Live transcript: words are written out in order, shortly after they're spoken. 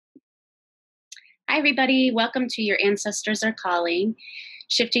Hi, everybody. Welcome to Your Ancestors Are Calling,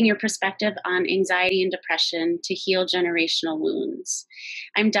 shifting your perspective on anxiety and depression to heal generational wounds.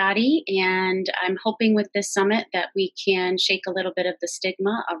 I'm Dottie, and I'm hoping with this summit that we can shake a little bit of the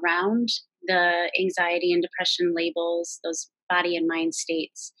stigma around the anxiety and depression labels, those body and mind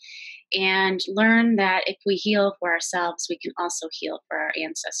states, and learn that if we heal for ourselves, we can also heal for our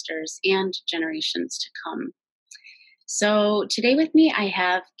ancestors and generations to come. So today with me, I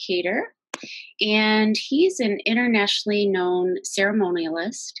have Kedar. And he's an internationally known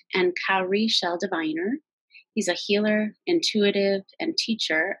ceremonialist and cowrie shell diviner. He's a healer, intuitive, and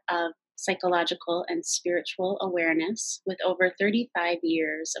teacher of psychological and spiritual awareness with over 35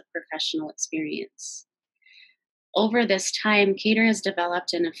 years of professional experience. Over this time, Kedar has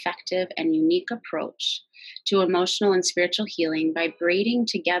developed an effective and unique approach to emotional and spiritual healing by braiding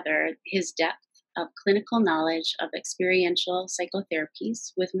together his depth of clinical knowledge of experiential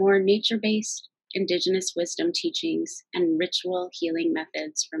psychotherapies with more nature-based indigenous wisdom teachings and ritual healing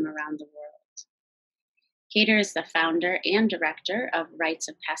methods from around the world. Kedar is the founder and director of Rites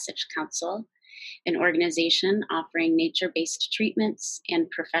of Passage Council, an organization offering nature-based treatments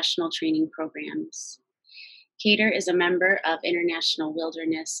and professional training programs. Kedar is a member of International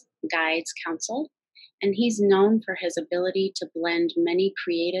Wilderness Guides Council, and he's known for his ability to blend many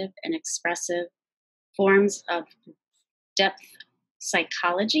creative and expressive forms of depth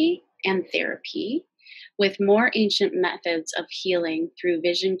psychology and therapy with more ancient methods of healing through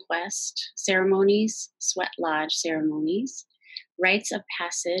vision quest ceremonies, sweat lodge ceremonies, rites of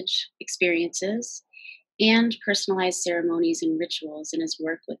passage experiences, and personalized ceremonies and rituals in his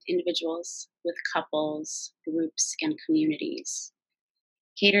work with individuals, with couples, groups, and communities.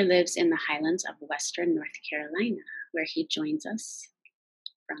 Kedar lives in the highlands of Western North Carolina, where he joins us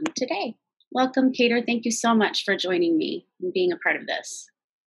from today. Welcome, Kedar. Thank you so much for joining me and being a part of this.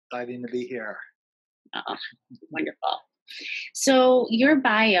 Exciting to be here. Oh, wonderful. So your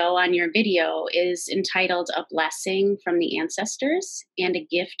bio on your video is entitled A Blessing from the Ancestors and a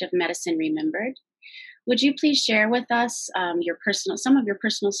Gift of Medicine Remembered. Would you please share with us some of your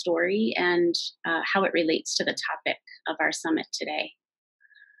personal story and how it relates to the topic of our summit today?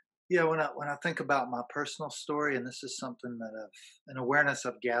 Yeah, when I think about my personal story, and this is something that an awareness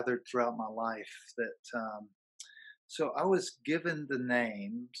I've gathered throughout my life, that so I was given the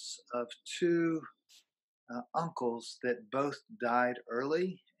names of two uncles that both died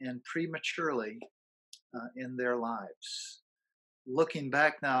early and prematurely in their lives. Looking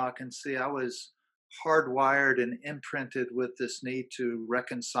back now, I can see I was hardwired and imprinted with this need to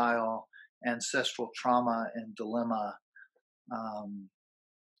reconcile ancestral trauma and dilemma.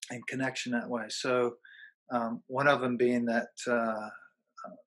 And connection that way. So one of them being that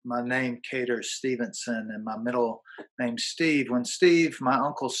my name Kedar Stevenson and my middle name Steve. When Steve, my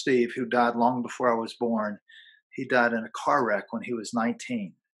uncle Steve, who died long before I was born, he died in a car wreck when he was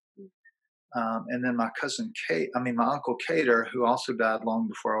 19. And then my uncle Kedar, who also died long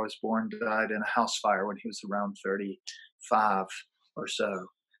before I was born, died in a house fire when he was around 35 or so.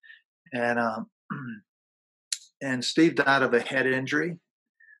 And and Steve died of a head injury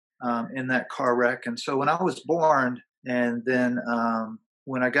in that car wreck. And so when I was born, and then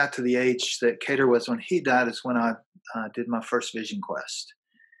when I got to the age that Kedar was when he died, is when I did my first vision quest,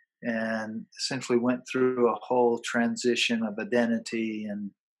 and essentially went through a whole transition of identity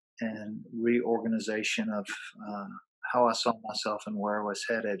and reorganization of how I saw myself and where I was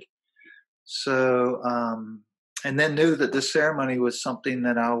headed. So and then knew that this ceremony was something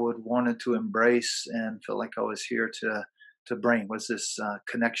that I would wanted to embrace and feel like I was here to bring, was this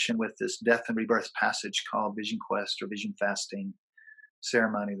connection with this death and rebirth passage called Vision Quest or Vision Fasting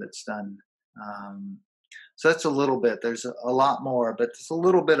ceremony that's done. So that's a little bit. There's a lot more, but it's a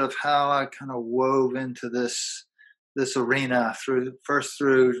little bit of how I kind of wove into this arena through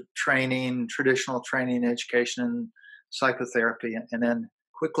training, traditional training, education, psychotherapy, and then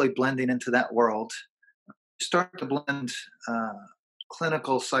quickly blending into that world. Start to blend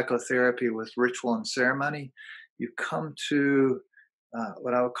clinical psychotherapy with ritual and ceremony. You come to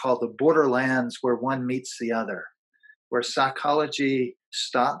what I would call the borderlands where one meets the other, where psychology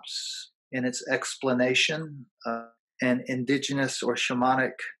stops in its explanation and indigenous or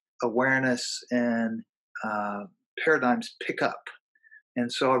shamanic awareness and paradigms pick up.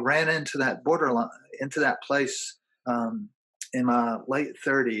 And so I ran into that borderline, into that place in my late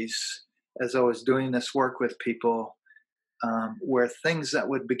 30s as I was doing this work with people, where things that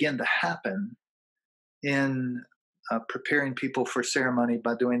would begin to happen in preparing people for ceremony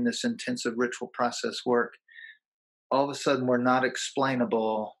by doing this intensive ritual process work, all of a sudden were not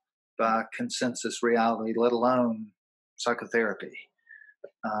explainable by consensus reality, let alone psychotherapy.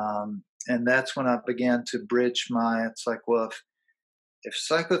 And that's when I began to bridge it's like, well, if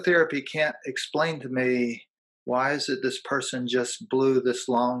psychotherapy can't explain to me why is it this person just blew this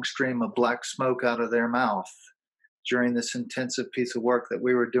long stream of black smoke out of their mouth during this intensive piece of work that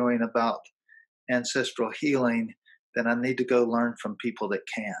we were doing about ancestral healing, then I need to go learn from people that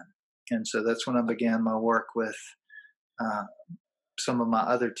can. And so that's when I began my work with uh, some of my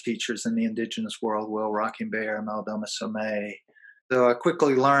other teachers in the indigenous world, Will Rocking-Bear, Maldoma Somé. So I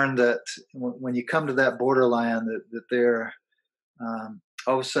quickly learned that when you come to that borderland, that there,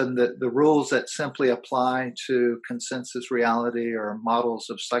 all of a sudden, the rules that simply apply to consensus reality or models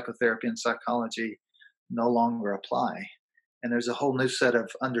of psychotherapy and psychology no longer apply. And there's a whole new set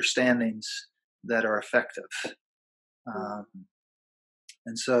of understandings that are effective. Um,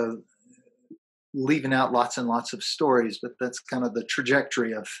 and so leaving out lots and lots of stories, but that's kind of the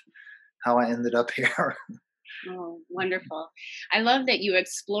trajectory of how I ended up here. Oh, wonderful. I love that you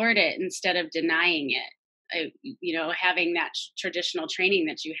explored it instead of denying it. Having that traditional training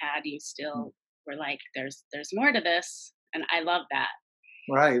that you had, you still were like, there's more to this. And I love that.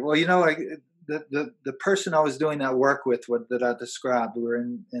 Right. Well, the person I was doing that work with, that I described, we were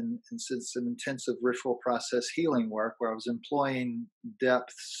in some intensive ritual process healing work where I was employing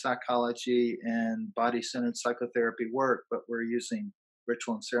depth psychology and body-centered psychotherapy work, but we're using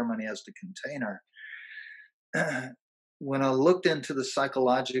ritual and ceremony as the container. When I looked into the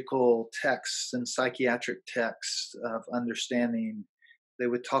psychological texts and psychiatric texts of understanding, they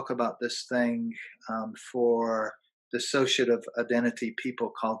would talk about this thing for dissociative identity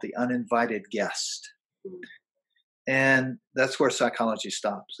people called the uninvited guest. And that's where psychology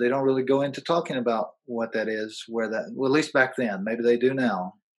stops. They don't really go into talking about what that is, well, at least back then, maybe they do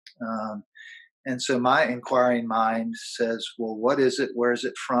now. And so my inquiring mind says, well, what is it? Where is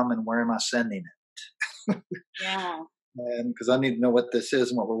it from? And where am I sending it? Yeah. And because I need to know what this is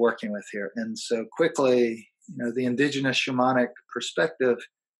and what we're working with here. And so quickly, the indigenous shamanic perspective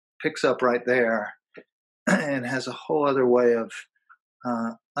picks up right there and has a whole other way of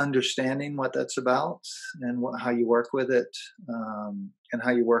understanding what that's about and how you work with it, and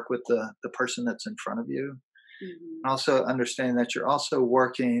how you work with the person that's in front of you. Mm-hmm. Also understanding that you're also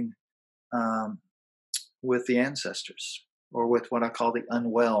working with the ancestors, or with what I call the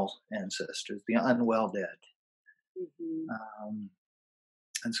unwell ancestors, the unwell dead. Mm-hmm.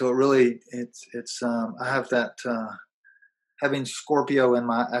 And so I have that, having Scorpio in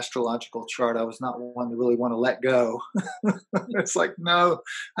my astrological chart, I was not one to really want to let go. It's like, no,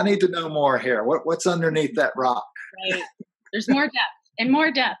 I need to know more here. What's underneath that rock? Right. There's more depth and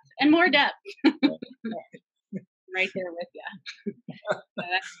more depth and more depth. Right there with you.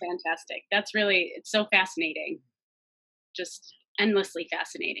 That's fantastic. It's so fascinating. Just endlessly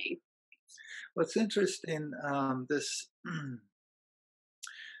fascinating. What's interesting, this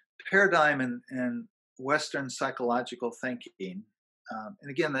paradigm in Western psychological thinking, and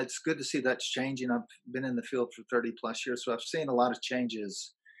again, it's good to see that's changing. I've been in the field for 30 plus years, so I've seen a lot of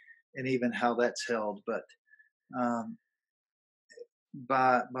changes in even how that's held. But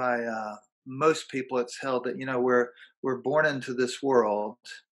by most people, it's held that we're born into this world,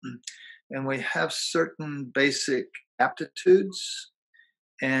 and we have certain basic aptitudes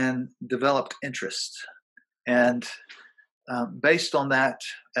and developed interests, and based on that,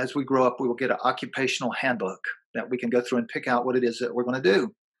 as we grow up, we will get an occupational handbook that we can go through and pick out what it is that we're going to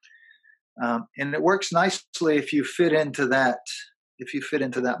do. And it works nicely if you fit into that. If you fit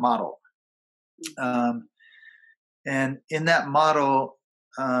into that model, and in that model,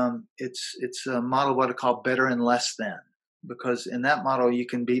 it's a model what I call better and less than, because in that model you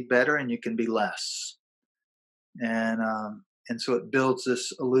can be better and you can be less, and so it builds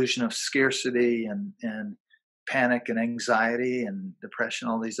this illusion of scarcity and panic and anxiety and depression,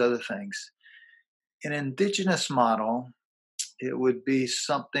 all these other things. In an indigenous model, it would be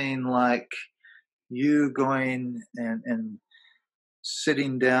something like you going and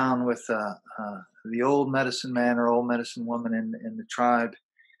sitting down with the old medicine man or old medicine woman in the tribe,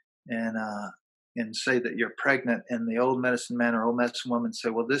 and say that you're pregnant, and the old medicine man or old medicine woman say,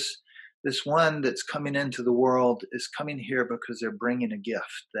 well, this one that's coming into the world is coming here because they're bringing a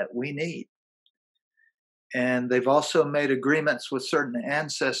gift that we need. And they've also made agreements with certain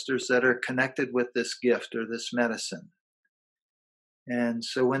ancestors that are connected with this gift or this medicine. And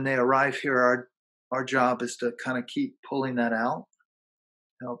so when they arrive here, our job is to kind of keep pulling that out,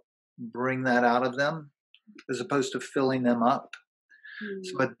 help bring that out of them, as opposed to filling them up. Mm-hmm.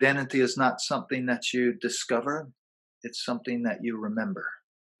 So identity is not something that you discover, it's something that you remember.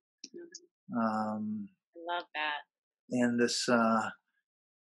 I love that.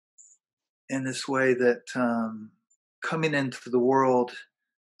 In this way that coming into the world,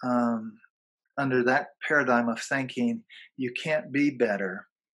 um, under that paradigm of thinking, you can't be better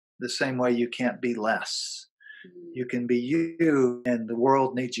the same way you can't be less. Mm. You can be you, and the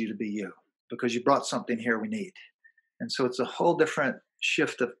world needs you to be you because you brought something here we need. And so it's a whole different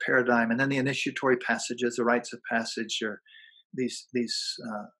shift of paradigm. And then the initiatory passages, the rites of passage, are these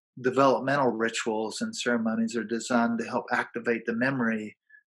developmental rituals and ceremonies are designed to help activate the memory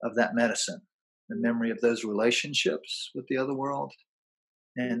of that medicine, the memory of those relationships with the other world,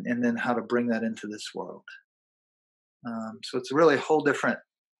 and then how to bring that into this world. So it's really a whole different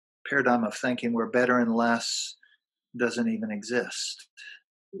paradigm of thinking where better and less doesn't even exist.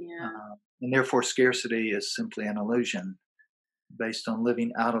 Yeah. And therefore, scarcity is simply an illusion based on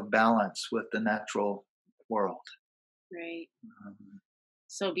living out of balance with the natural world. Right. Um,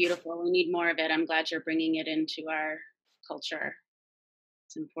 So beautiful. We need more of it. I'm glad you're bringing it into our culture.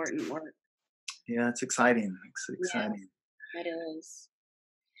 It's important work. yeah, it's exciting. It's Yeah, exciting. it is.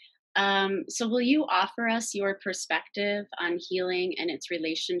 So, will you offer us your perspective on healing and its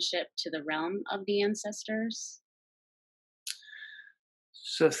relationship to the realm of the ancestors?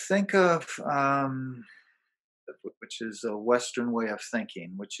 So think of which is a Western way of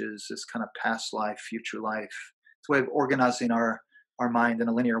thinking, which is this kind of past life, future life. It's a way of organizing our mind in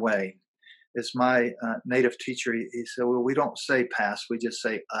a linear way. As my native teacher, he said, "Well, we don't say past, we just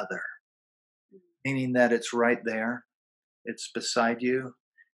say other," meaning that it's right there, it's beside you.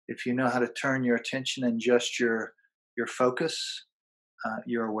 If you know how to turn your attention and just your focus,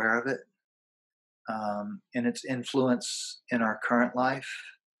 you're aware of it, and its influence in our current life.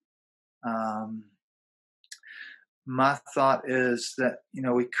 Um, my thought is that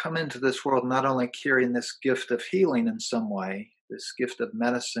we come into this world not only carrying this gift of healing in some way, this gift of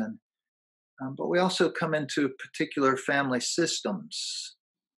medicine, but we also come into particular family systems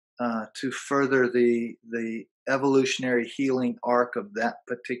to further the evolutionary healing arc of that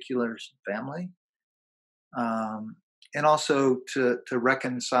particular family, um, and also to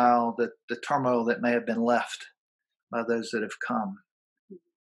reconcile the turmoil that may have been left by those that have come.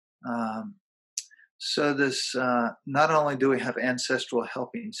 Um, So this not only do we have ancestral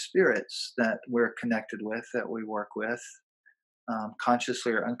helping spirits that we're connected with, that we work with,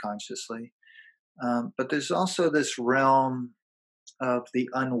 consciously or unconsciously, but there's also this realm of the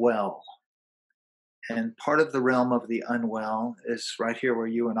unwell. And part of the realm of the unwell is right here where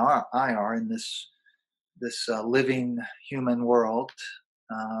you and I are in this living human world.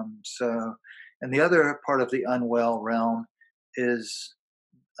 So, and the other part of the unwell realm is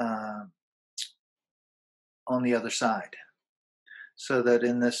uh, on the other side. So that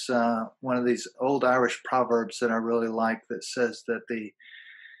in this one of these old Irish proverbs that I really like that says that the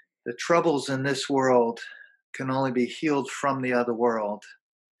troubles in this world can only be healed from the other world,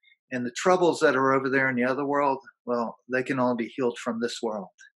 and the troubles that are over there in the other world, well, they can only be healed from this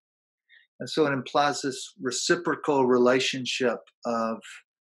world. And so it implies this reciprocal relationship of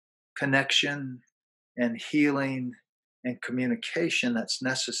connection and healing and communication that's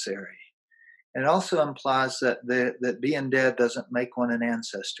necessary. And it also implies that being dead doesn't make one an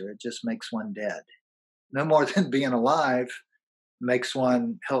ancestor; it just makes one dead. No more than being alive makes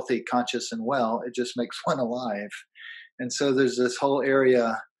one healthy, conscious, and well. It just makes one alive. And so there's this whole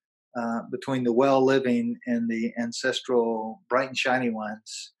area between the well living and the ancestral, bright and shiny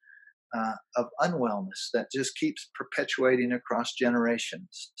ones of unwellness that just keeps perpetuating across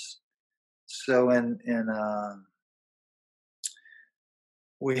generations. So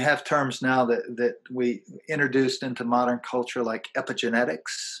we have terms now that we introduced into modern culture, like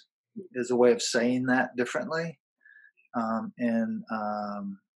epigenetics, is a way of saying that differently. In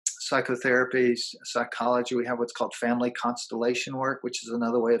psychotherapy, psychology, we have what's called family constellation work, which is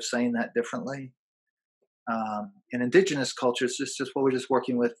another way of saying that differently. In indigenous cultures, it's just well, we're just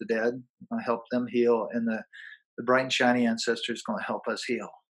working with the dead, we're going to help them heal, and the bright and shiny ancestor is going to help us heal,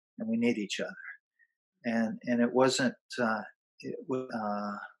 and we need each other. And it wasn't it was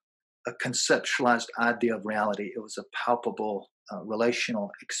a conceptualized idea of reality. It was a palpable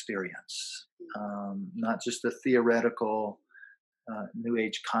relational experience, not just a theoretical New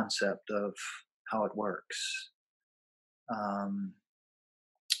Age concept of how it works. Um,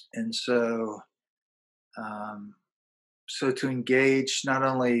 and so, um, so to engage not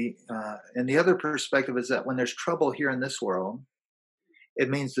only, and the other perspective is that when there's trouble here in this world, it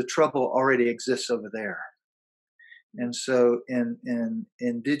means the trouble already exists over there. And so, in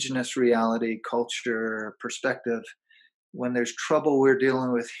indigenous reality, culture, perspective, when there's trouble we're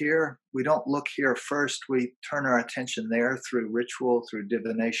dealing with here, we don't look here first. We turn our attention there through ritual, through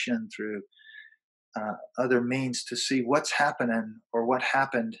divination, through other means to see what's happening or what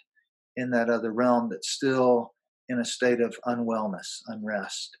happened in that other realm that's still in a state of unwellness,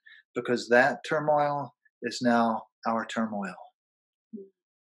 unrest, because that turmoil is now our turmoil.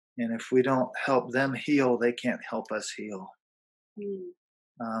 And if we don't help them heal, they can't help us heal. Mm.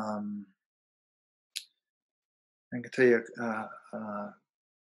 Um, I can tell you a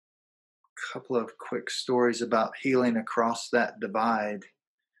couple of quick stories about healing across that divide.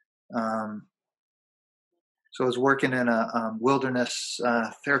 Um, so I was working in a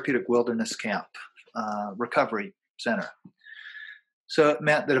therapeutic wilderness camp, recovery center. So it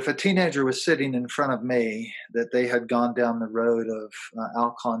meant that if a teenager was sitting in front of me, that they had gone down the road of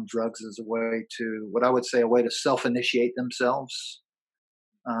alcohol and drugs as a way to, what I would say, a way to self-initiate themselves.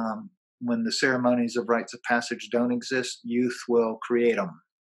 When the ceremonies of rites of passage don't exist, youth will create them.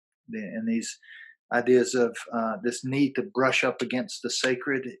 And these ideas of this need to brush up against the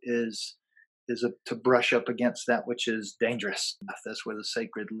sacred is to brush up against that which is dangerous. That's where the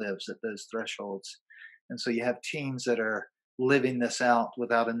sacred lives, at those thresholds. And so you have teens that are living this out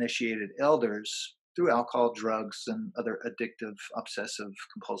without initiated elders through alcohol, drugs, and other addictive, obsessive,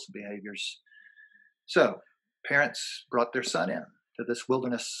 compulsive behaviors. So parents brought their son in to this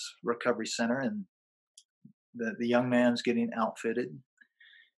wilderness recovery center, and the young man's getting outfitted.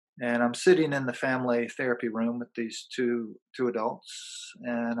 And I'm sitting in the family therapy room with these two adults,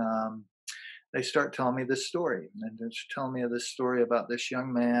 and they start telling me this story. And they're telling me this story about this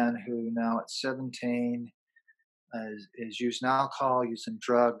young man who now at 17 is using alcohol, using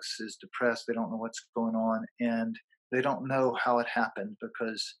drugs, is depressed. They don't know what's going on, and they don't know how it happened,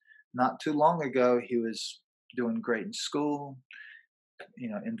 because not too long ago he was doing great in school,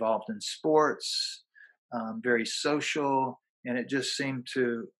 involved in sports, very social, and it just seemed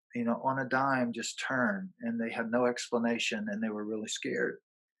to, on a dime, just turn, and they had no explanation, and they were really scared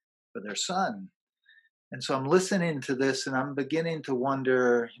for their son. And so I'm listening to this, and I'm beginning to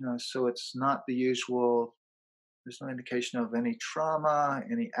wonder, so it's not the usual. There's no indication of any trauma,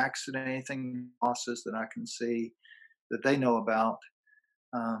 any accident, anything, losses that I can see that they know about.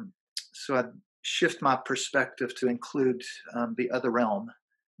 So I shift my perspective to include the other realm.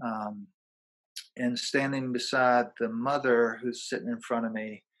 And standing beside the mother who's sitting in front of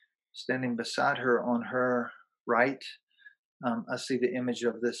me, standing beside her on her right, I see the image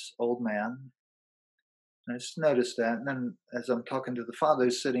of this old man. And I just noticed that. And then as I'm talking to the father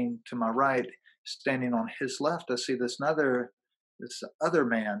who's sitting to my right, standing on his left, I see this other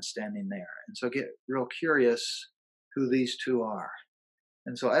man standing there. And so I get real curious who these two are.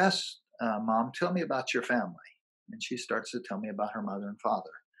 And so I asked, Mom, tell me about your family. And she starts to tell me about her mother and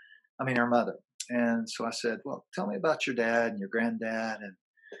father. Her mother. And so I said, well, tell me about your dad and your granddad. And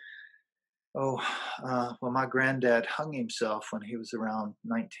well, my granddad hung himself when he was around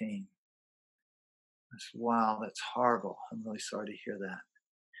 19. I said, wow, that's horrible. I'm really sorry to hear that.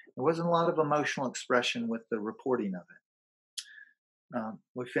 There wasn't a lot of emotional expression with the reporting of it.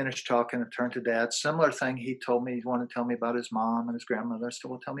 We finished talking and turned to Dad. Similar thing, he told me he wanted to tell me about his mom and his grandmother. I said,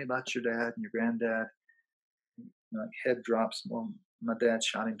 well, tell me about your dad and your granddad. Head drops. Well, my dad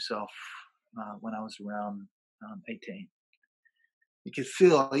shot himself when I was around 18. You could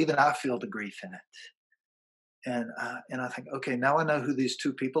feel, even I feel the grief in it. And I think, okay, now I know who these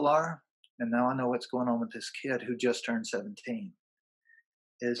two people are. And now I know what's going on with this kid who just turned 17.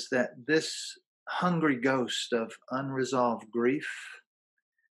 Is that this hungry ghost of unresolved grief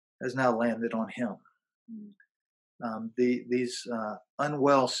has now landed on him. These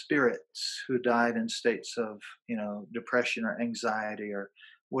unwell spirits who died in states of, depression or anxiety or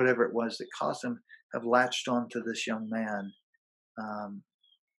whatever it was that caused them have latched onto this young man.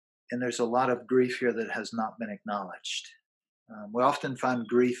 And there's a lot of grief here that has not been acknowledged. We often find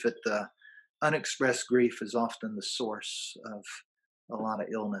grief at the unexpressed grief is often the source of a lot of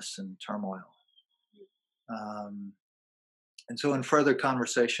illness and turmoil. And so in further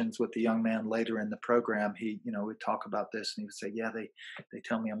conversations with the young man later in the program, we'd talk about this, and he would say, yeah, they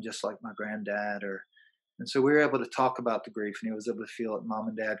tell me I'm just like my granddad. And so we were able to talk about the grief, and he was able to feel it. Mom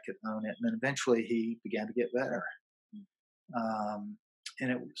and Dad could own it. And then eventually he began to get better.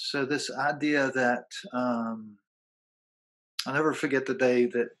 So this idea that, I'll never forget the day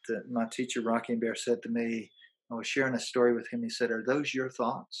that my teacher, Rocky and Bear, said to me, I was sharing a story with him. He said, are those your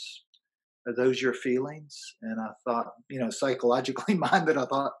thoughts? Are those your feelings? And I thought, psychologically minded, I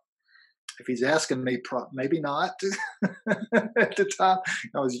thought, if he's asking me, maybe not. At the time,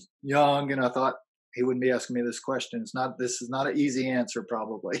 I was young, and I thought he wouldn't be asking me this question. This is not an easy answer,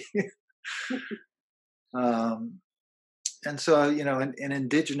 probably. And so, in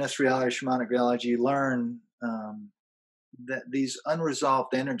indigenous reality, shamanic reality, you learn that these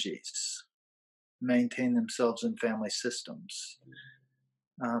unresolved energies maintain themselves in family systems.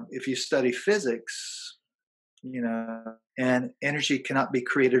 If you study physics, and energy cannot be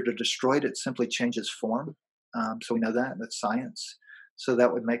created or destroyed. It simply changes form. So we know that. That's science. So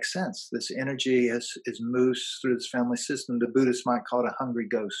that would make sense. This energy is moves through this family system. The Buddhists might call it a hungry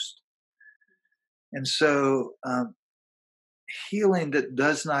ghost. And so healing that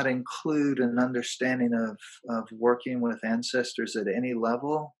does not include an understanding of working with ancestors at any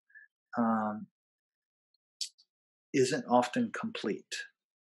level um, isn't often complete.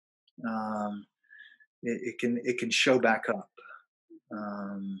 Um, it can show back up,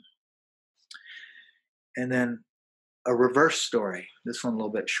 um, and then a reverse story. This one a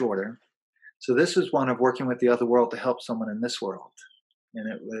little bit shorter. So this is one of working with the other world to help someone in this world,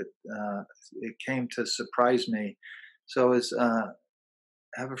 and it came to surprise me. So I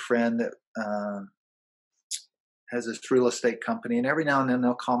have a friend that has this real estate company, and every now and then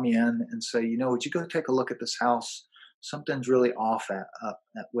they'll call me in and say, would you go take a look at this house? Something's really off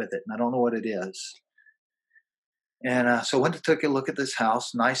with it, and I don't know what it is. And so I went to take a look at this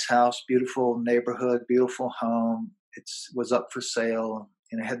house, nice house, beautiful neighborhood, beautiful home. It was up for sale,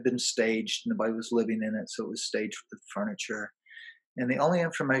 and it had been staged. Nobody was living in it, so it was staged with furniture. And the only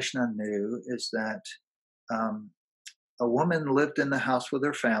information I knew is that a woman lived in the house with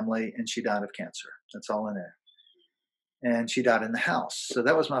her family, and she died of cancer. That's all I knew. And she died in the house. So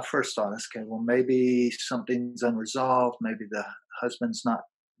that was my first thought. Okay, well, maybe something's unresolved. Maybe the husband's not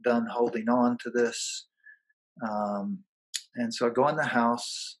done holding on to this. And so I go in the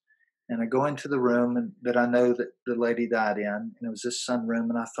house, and I go into the room that I know that the lady died in, and it was this sunroom.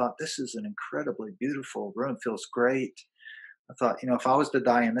 And I thought, this is an incredibly beautiful room. Feels great. I thought, if I was to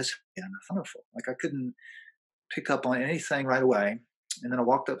die in this, wonderful. Like I couldn't pick up on anything right away. And then I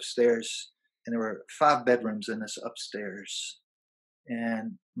walked upstairs, and there were 5 bedrooms in this upstairs.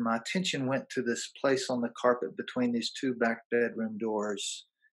 And my attention went to this place on the carpet between these 2 back bedroom doors.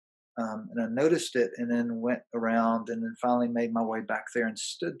 And I noticed it, and then went around, and then finally made my way back there and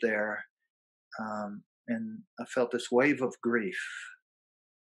stood there. And I felt this wave of grief.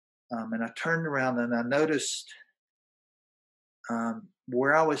 And I turned around, and I noticed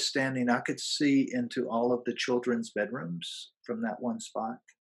where I was standing, I could see into all of the children's bedrooms from that one spot.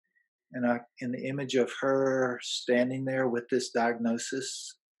 And in the image of her standing there with this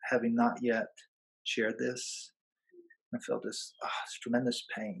diagnosis, having not yet shared this, I felt this tremendous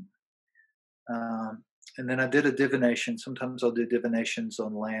pain. And then I did a divination. Sometimes I'll do divinations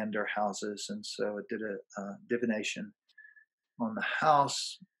on land or houses. And so I did a divination on the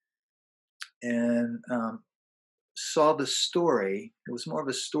house, and saw the story. It was more of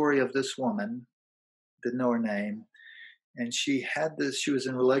a story of this woman, didn't know her name. And she was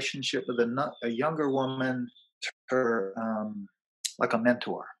in relationship with a younger woman, her like a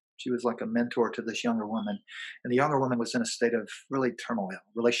mentor. She was like a mentor to this younger woman. And the younger woman was in a state of really turmoil,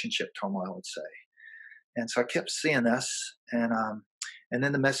 relationship turmoil, I would say. And so I kept seeing this, and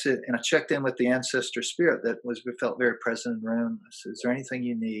then the message, and I checked in with the ancestor spirit that felt very present in the room. I said, "Is there anything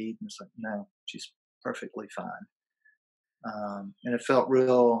you need?" And it's like, "No, she's perfectly fine." And it felt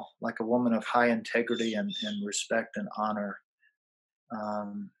real like a woman of high integrity and respect and honor.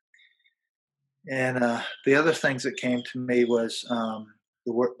 Um, and the other things that came to me was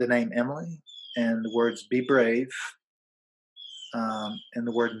the name Emily, and the words "be brave," and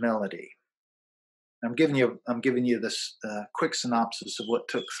the word melody. I'm giving you this quick synopsis of what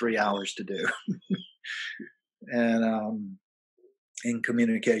took 3 hours to do, and in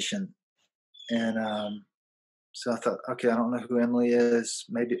communication. And so I thought, okay, I don't know who Emily is.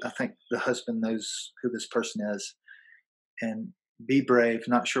 Maybe I think the husband knows who this person is. And be brave.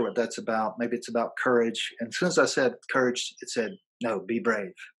 Not sure what that's about. Maybe it's about courage. And as soon as I said courage, it said, no, be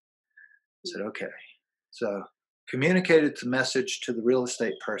brave. I said, okay. So communicated the message to the real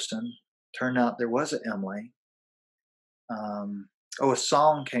estate person. Turned out there was an Emily. A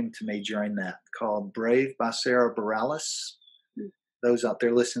song came to me during that called Brave by Sarah Bareilles. Those out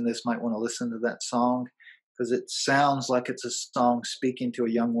there listening to this might want to listen to that song, because it sounds like it's a song speaking to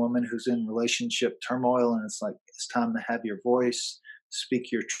a young woman who's in relationship turmoil, and it's like, it's time to have your voice,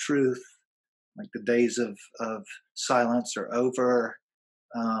 speak your truth, like the days of silence are over.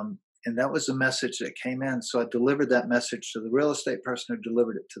 And that was the message that came in. So I delivered that message to the real estate person who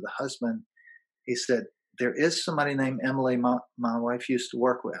delivered it to the husband. He said, there is somebody named Emily my wife used to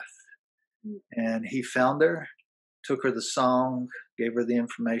work with. And he found her, took her the song, gave her the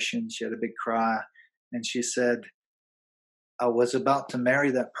information. She had a big cry. And she said, I was about to marry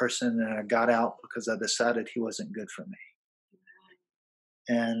that person, and I got out because I decided he wasn't good for me.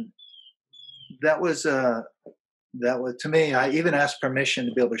 And that was to me, I even asked permission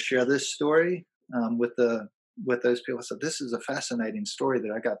to be able to share this story with the with those people. So this is a fascinating story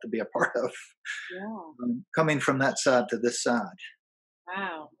that I got to be a part of, Yeah. coming from that side to this side.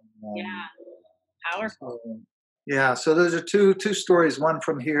 Wow. Yeah. Um, Powerful. so, yeah, so those are two stories, one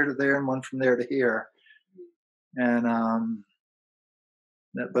from here to there and one from there to here, and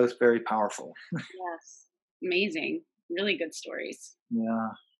they're both very powerful. Yes. Amazing. Really good stories. Yeah.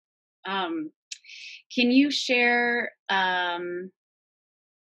 Um, can you share,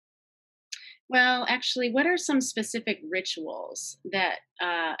 well, actually, what are some specific rituals that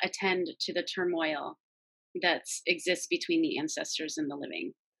attend to the turmoil that exists between the ancestors and the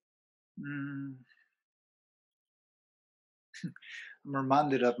living? Mm. I'm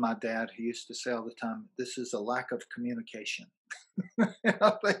reminded of my dad, who used to say all the time, "This is a lack of communication." And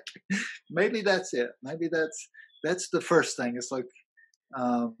I think maybe that's it. Maybe that's the first thing. It's like,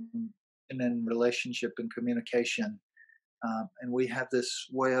 um, and in relationship and communication, and we have this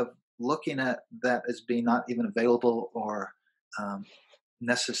way of looking at that as being not even available or um,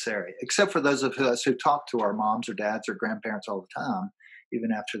 necessary, except for those of us who talk to our moms or dads or grandparents all the time,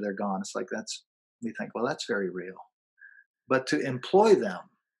 even after they're gone. It's like that's we think, well, that's very real. But to employ them,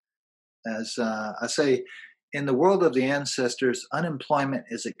 as I say, in the world of the ancestors, unemployment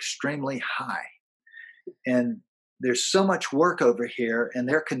is extremely high. And there's so much work over here, and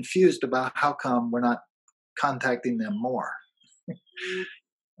they're confused about how come we're not contacting them more. Mm,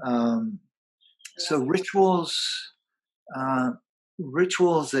 Um, yeah. so uh,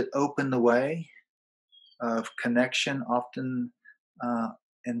 rituals that open the way of connection often uh,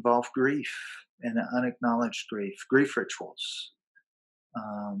 involve grief and unacknowledged grief. Grief rituals.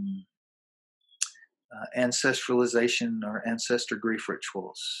 Um, Ancestralization or ancestor grief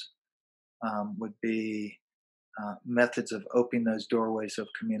rituals would be methods of opening those doorways of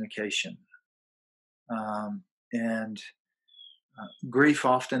communication. And grief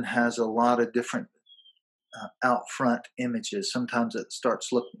often has a lot of different out front images. Sometimes it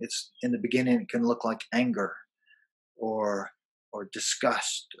starts look. It's in the beginning. It can look like anger or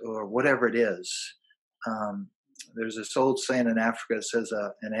disgust or whatever it is. Um, there's this old saying in Africa that says,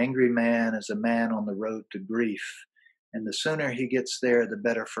 "An angry man is a man on the road to grief, and the sooner he gets there, the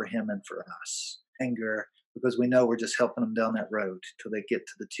better for him and for us." Anger, because we know we're just helping them down that road till they get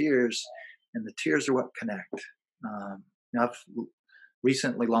to the tears, and the tears are what connect. Now I've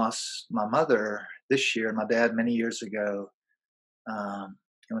recently lost my mother this year, my dad many years ago. And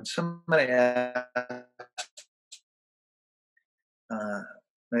when somebody asked, uh,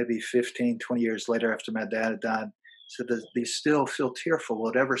 maybe 15, 20 years later after my dad had died, said, "Do you still feel tearful? Will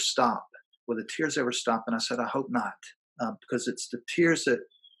it ever stop? Will the tears ever stop?" And I said, "I hope not, because it's the tears that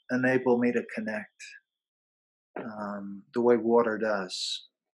enable me to connect the way water does."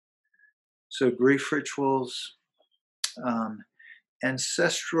 So grief rituals, um,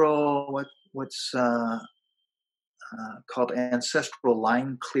 ancestral, what's called ancestral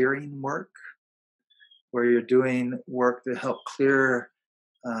line clearing work, where you're doing work to help clear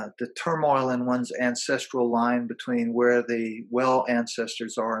the turmoil in one's ancestral line between where the well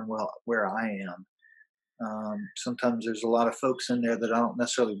ancestors are and where I am. Sometimes there's a lot of folks in there that I don't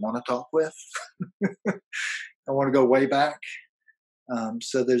necessarily want to talk with. I want to go way back.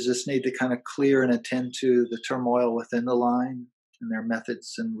 So there's this need to kind of clear and attend to the turmoil within the line, and their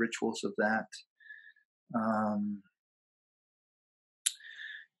methods and rituals of that. Um,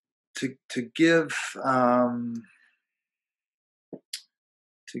 to give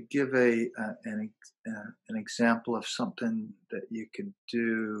an example of something that you could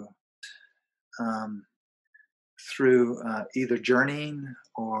do um, through either journeying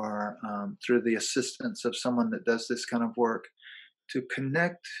or through the assistance of someone that does this kind of work, to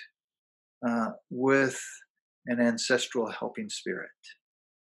connect with an ancestral helping spirit.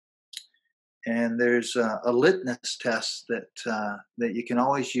 And there's a litmus test that you can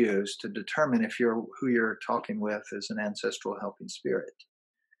always use to determine if who you're talking with is an ancestral helping spirit.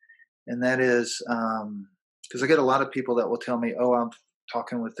 And that is because I get a lot of people that will tell me, "Oh, I'm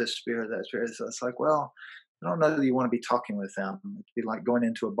talking with this spirit, that spirit." So it's like, well, I don't know that you want to be talking with them. It'd be like going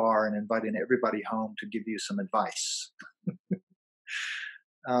into a bar and inviting everybody home to give you some advice.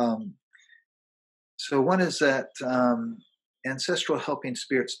 um, so one is that ancestral helping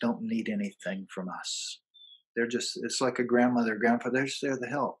spirits don't need anything from us. It's like a grandmother, grandfather, they're just there to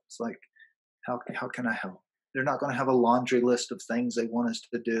help. It's like, how can I help? They're not going to have a laundry list of things they want us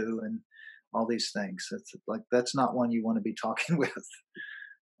to do and all these things. It's like, that's not one you want to be talking with.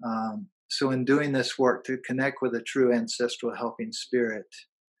 So in doing this work to connect with a true ancestral helping spirit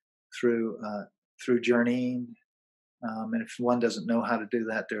through journeying, and if one doesn't know how to do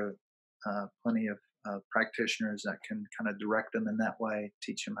that, there are plenty of practitioners that can kind of direct them in that way,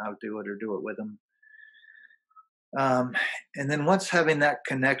 teach them how to do it or do it with them. Um, and then once having that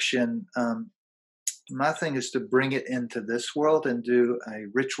connection, my thing is to bring it into this world and do a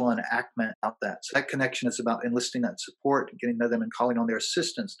ritual enactment of that. So that connection is about enlisting that support, getting to them and calling on their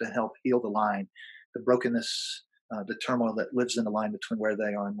assistance to help heal the line, the brokenness, the turmoil that lives in the line between where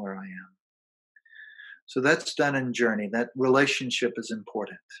they are and where I am. So that's done in journey. That relationship is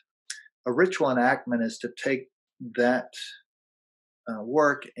important. A ritual enactment is to take that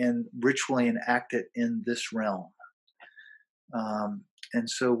work and ritually enact it in this realm. And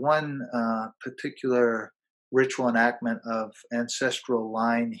so one particular ritual enactment of ancestral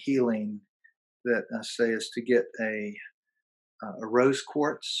line healing that I say is to get a rose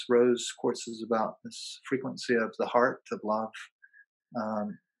quartz. Rose quartz is about this frequency of the heart, of love.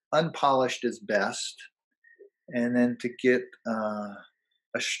 Unpolished is best. And then to get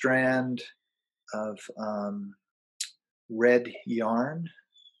a strand of red yarn,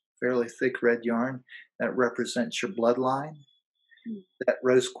 fairly thick red yarn, that represents your bloodline. That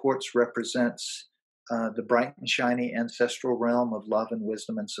rose quartz represents the bright and shiny ancestral realm of love and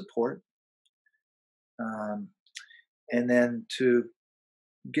wisdom and support. And then to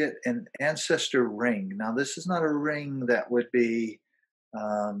get an ancestor ring. Now, this is not a ring that would be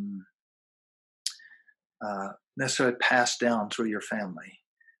necessarily passed down through your family.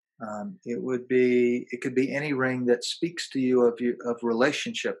 It could be any ring that speaks to you of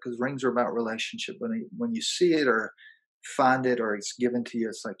relationship, because rings are about relationship. When you see it or find it or it's given to you,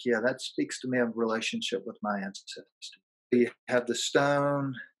 it's like, yeah, that speaks to me of relationship with my ancestors. You have the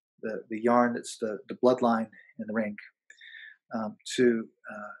stone, the yarn, that's the bloodline in the ring.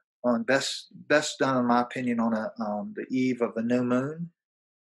 On best done, in my opinion, on the eve of a new moon,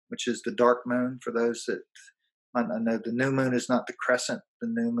 which is the dark moon. For those that might not know, the new moon is not the crescent. The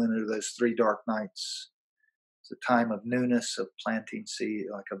new moon are those 3 dark nights. It's a time of newness, of planting seed,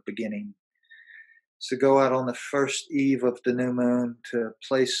 like a beginning. So go out on the first eve of the new moon to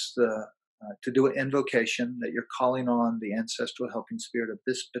place to do an invocation that you're calling on the ancestral helping spirit of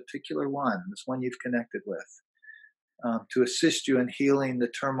this particular one, this one you've connected with, to assist you in healing the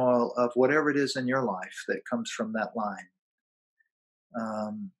turmoil of whatever it is in your life that comes from that line.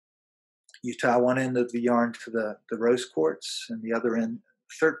 You tie one end of the yarn to the rose quartz and the other end,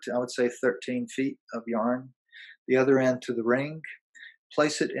 13 feet of yarn, the other end to the ring.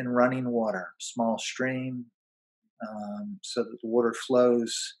 Place it in running water, small stream, so that the water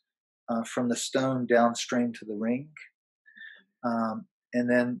flows from the stone downstream to the ring. And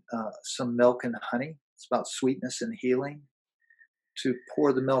then some milk and honey. It's about sweetness and healing. To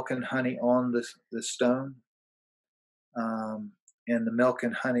pour the milk and honey on the stone. And the milk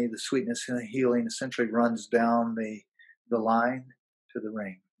and honey, the sweetness and the healing essentially runs down the line to the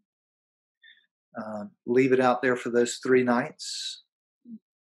ring. Leave it out there for those 3 nights.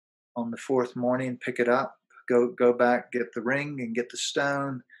 On the 4th morning, pick it up, go back, get the ring and get the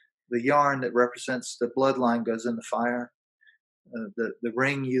stone. The yarn that represents the bloodline goes in the fire. The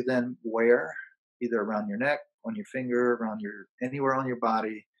ring you then wear, either around your neck, on your finger, anywhere on your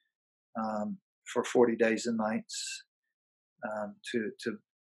body, for 40 days and nights, to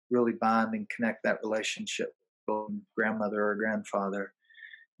really bond and connect that relationship with grandmother or grandfather.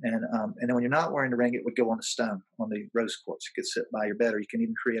 And then when you're not wearing the ring, it would go on the stone, on the rose quartz. You could sit by your bed, or you can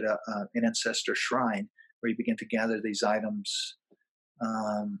even create an ancestor shrine where you begin to gather these items.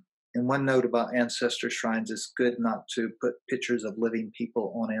 And one note about ancestor shrines, it's good not to put pictures of living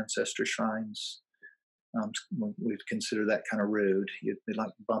people on ancestor shrines. We'd consider that kind of rude. You'd be like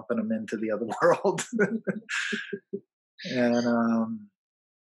bumping them into the other world.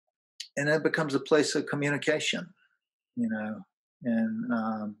 And it becomes a place of communication,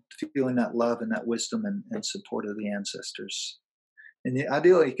 and feeling that love and that wisdom and support of the ancestors. And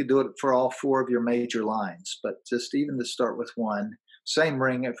ideally, you could do it for all 4 of your major lines, but just even to start with one, same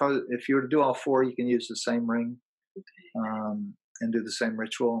ring. If you were to do all 4, you can use the same ring, and do the same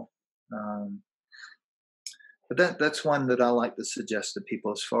ritual. But that's one that I like to suggest to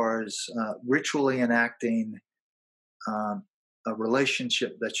people as far as ritually enacting a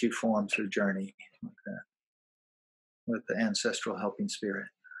relationship that you form through journey, like that, with the ancestral helping spirit.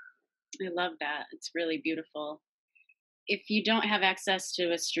 I love that. It's really beautiful. If you don't have access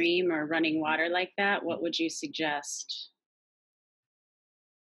to a stream or running water like that, what would you suggest?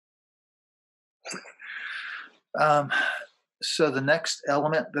 So the next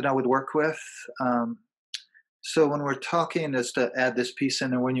element that I would work with, so when we're talking, is to add this piece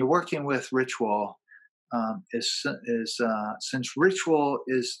in, and when you're working with ritual, since ritual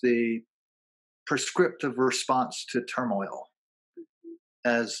is the prescriptive response to turmoil,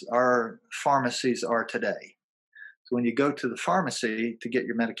 as our pharmacies are today. So when you go to the pharmacy to get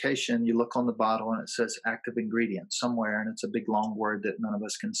your medication, you look on the bottle and it says active ingredient somewhere, and it's a big long word that none of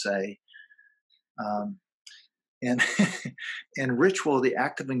us can say. Um, and in ritual, the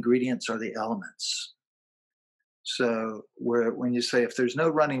active ingredients are the elements. So when you say if there's no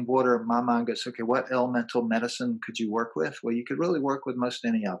running water, my mind goes, okay, what elemental medicine could you work with? Well, you could really work with most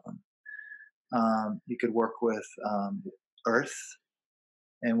any of them. You could work with earth,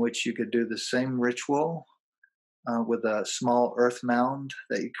 in which you could do the same ritual with a small earth mound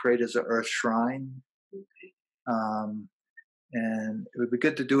that you create as an earth shrine. Um, and it would be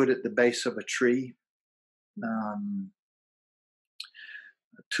good to do it at the base of a tree, a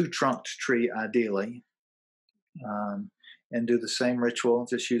two-trunked tree ideally, and do the same ritual,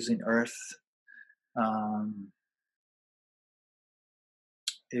 just using earth.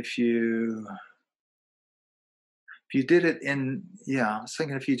 If you did it in, yeah, I was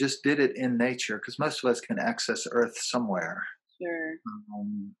thinking if you just did it in nature, because most of us can access earth somewhere. Sure.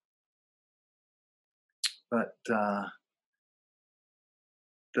 But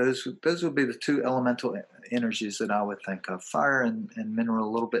those would be the two elemental energies that I would think of. Fire and mineral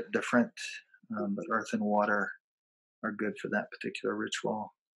a little bit different, but earth and water are good for that particular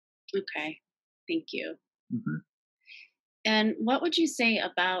ritual. Okay. Thank you. Mm-hmm. And what would you say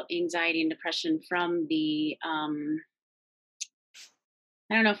about anxiety and depression from the I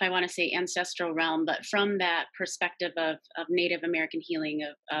don't know if I want to say ancestral realm, but from that perspective of Native American healing,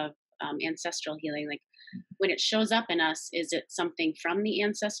 of ancestral healing, like when it shows up in us, is it something from the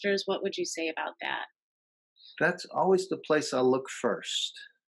ancestors? What would you say about that? That's always the place I look first.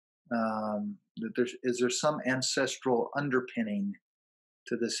 Is there some ancestral underpinning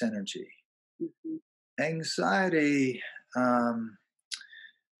to this energy? Hmm. Anxiety,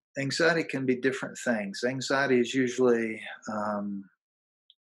 anxiety can be different things. Anxiety is usually,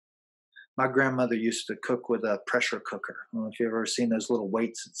 my grandmother used to cook with a pressure cooker. I don't know if you've ever seen those little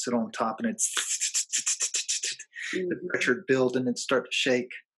weights that sit on top and it's the pressure build and it start to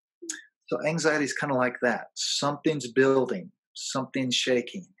shake. So anxiety is kind of like that. Something's building, something's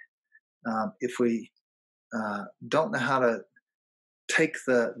shaking. If we don't know how to take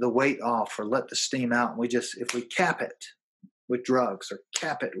the weight off or let the steam out, and if we cap it with drugs or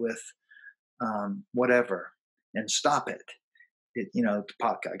cap it with whatever and stop it, the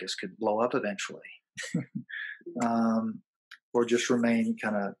pot, I guess, could blow up eventually. Or just remain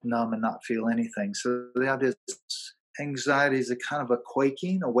kind of numb and not feel anything. So the idea is anxiety is a kind of a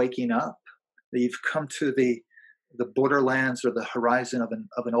quaking, a waking up. That you've come to the borderlands or the horizon of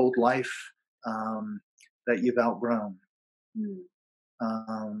an old life that you've outgrown.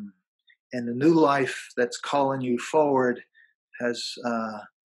 And the new life that's calling you forward has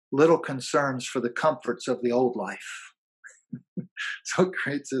little concerns for the comforts of the old life. So it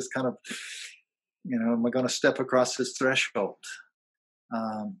creates this kind of, am I going to step across this threshold?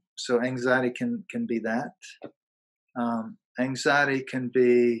 So anxiety can be that. Anxiety can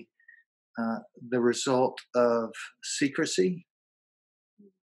be the result of secrecy,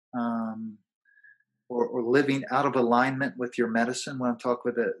 or living out of alignment with your medicine. When I'm talking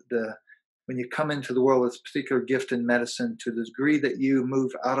with when you come into the world with a particular gift in medicine, to the degree that you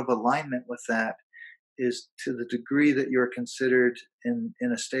move out of alignment with that is to the degree that you're considered in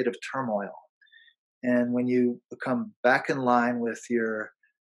a state of turmoil. And when you come back in line with your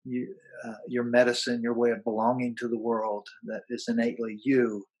medicine, your way of belonging to the world that is innately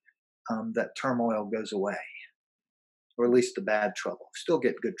you, that turmoil goes away, or at least the bad trouble. Still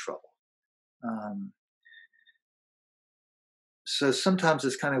get good trouble. So sometimes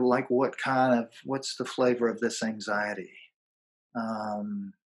it's kind of like, what's the flavor of this anxiety?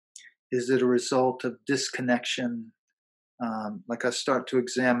 Is it a result of disconnection? Like I start to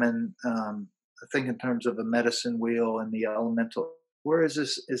examine, I think in terms of a medicine wheel and the elemental. Where is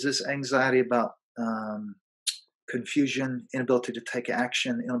this? Is this anxiety about confusion, inability to take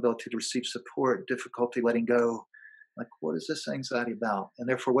action, inability to receive support, difficulty letting go? Like, what is this anxiety about? And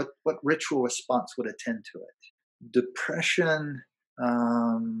therefore, what ritual response would attend to it? Depression.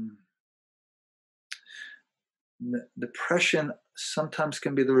 Depression sometimes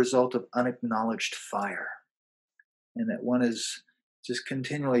can be the result of unacknowledged fire, and that one is just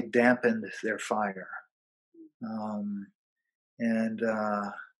continually dampened their fire. And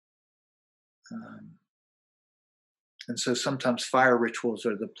so sometimes fire rituals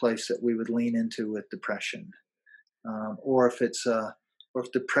are the place that we would lean into with depression, or if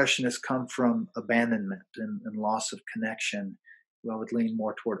depression has come from abandonment and loss of connection, I would lean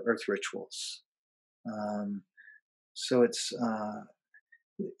more toward earth rituals. So it's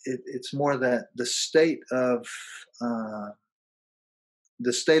more that the state of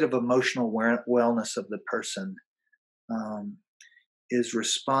emotional wellness of the person um, is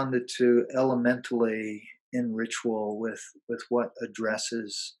responded to elementally in ritual with what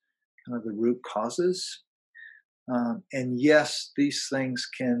addresses kind of the root causes. And yes, these things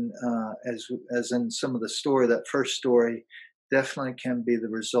can, as in some of the story, that first story, definitely can be the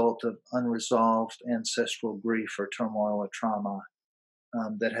result of unresolved ancestral grief or turmoil or trauma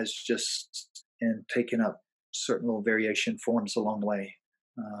that has just and taken up certain little variation forms along the way.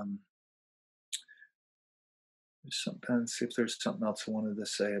 Um, Sometimes see if there's something else I wanted to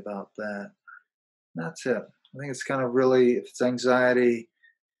say about that. That's it. I think it's kind of really, if it's anxiety,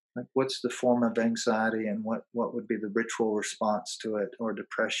 like what's the form of anxiety and what would be the ritual response to it, or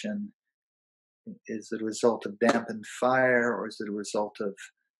depression? Is it a result of dampened fire, or is it a result of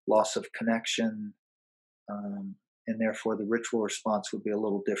loss of connection? And therefore, the ritual response would be a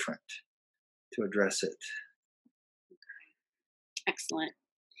little different to address it. Excellent.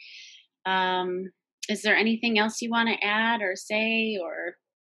 Is there anything else you want to add or say or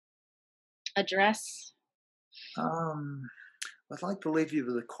address? Um, I'd like to leave you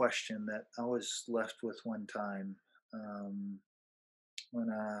with a question that I was left with one time when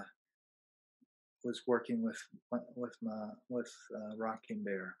I was working with Rocking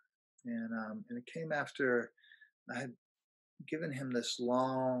Bear, and it came after I had given him this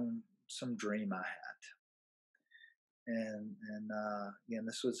long some dream I had, and again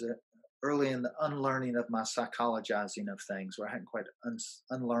this was early in the unlearning of my psychologizing of things, where I hadn't quite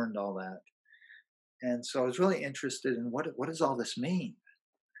unlearned all that, and so I was really interested in what does all this mean?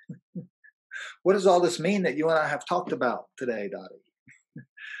 What does all this mean that you and I have talked about today, Dottie?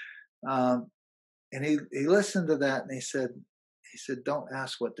 Um, and he listened to that and he said, don't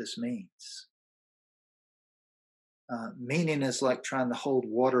ask what this means. Meaning is like trying to hold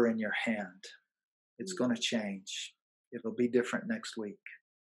water in your hand. It's going to change. It'll be different next week.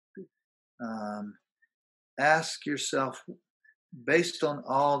 Ask yourself, based on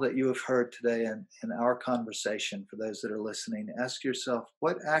all that you have heard today in our conversation, for those that are listening, ask yourself,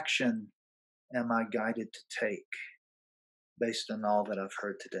 what action am I guided to take based on all that I've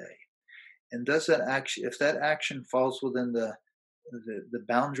heard today? And does that action, if that action falls within the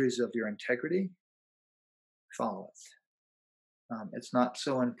boundaries of your integrity, follow it. It's not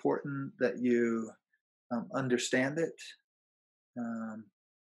so important that you understand it.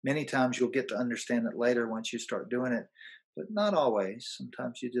 Many times you'll get to understand it later once you start doing it, but not always.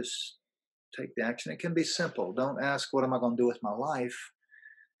 Sometimes you just take the action. It can be simple. Don't ask, what am I going to do with my life?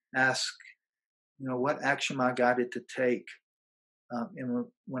 Ask, what action am I guided to take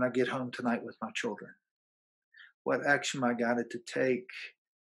when I get home tonight with my children? What action am I guided to take,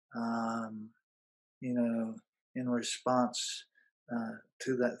 in response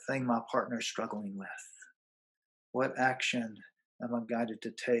to that thing my partner's struggling with? What action am I guided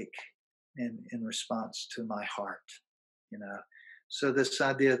to take in response to my heart? So this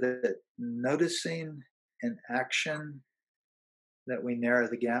idea that noticing and action, that we narrow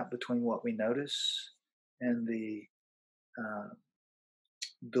the gap between what we notice and the uh,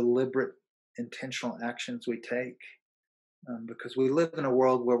 deliberate, intentional actions we take, because we live in a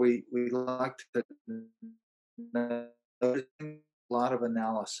world where we like to notice a lot of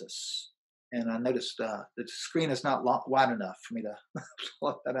analysis. And I noticed the screen is not wide enough for me to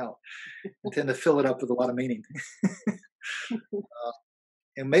plot that out. I tend to fill it up with a lot of meaning.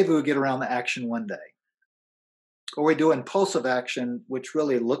 And maybe we'll get around the action one day. Or we do impulsive action, which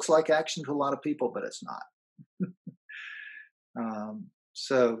really looks like action to a lot of people, but it's not.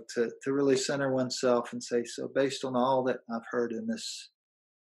 So to really center oneself and say, so based on all that I've heard in this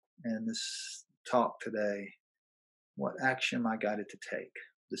talk today, what action am I guided to take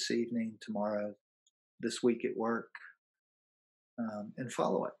this evening, tomorrow, this week at work, and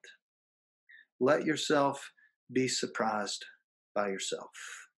follow it. Let yourself be surprised by yourself,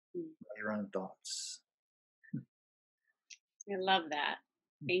 by your own thoughts. I love that.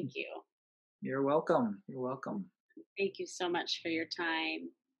 Thank you. You're welcome. You're welcome. Thank you so much for your time.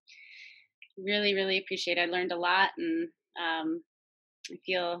 Really, really appreciate it. I learned a lot, and I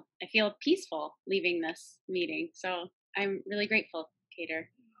feel peaceful leaving this meeting. So I'm really grateful, Kedar.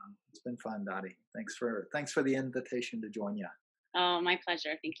 It's been fun, Dottie. Thanks for the invitation to join you. Oh, my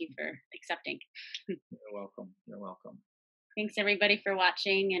pleasure. Thank you for accepting. You're welcome. You're welcome. Thanks everybody for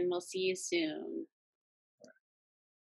watching, and we'll see you soon.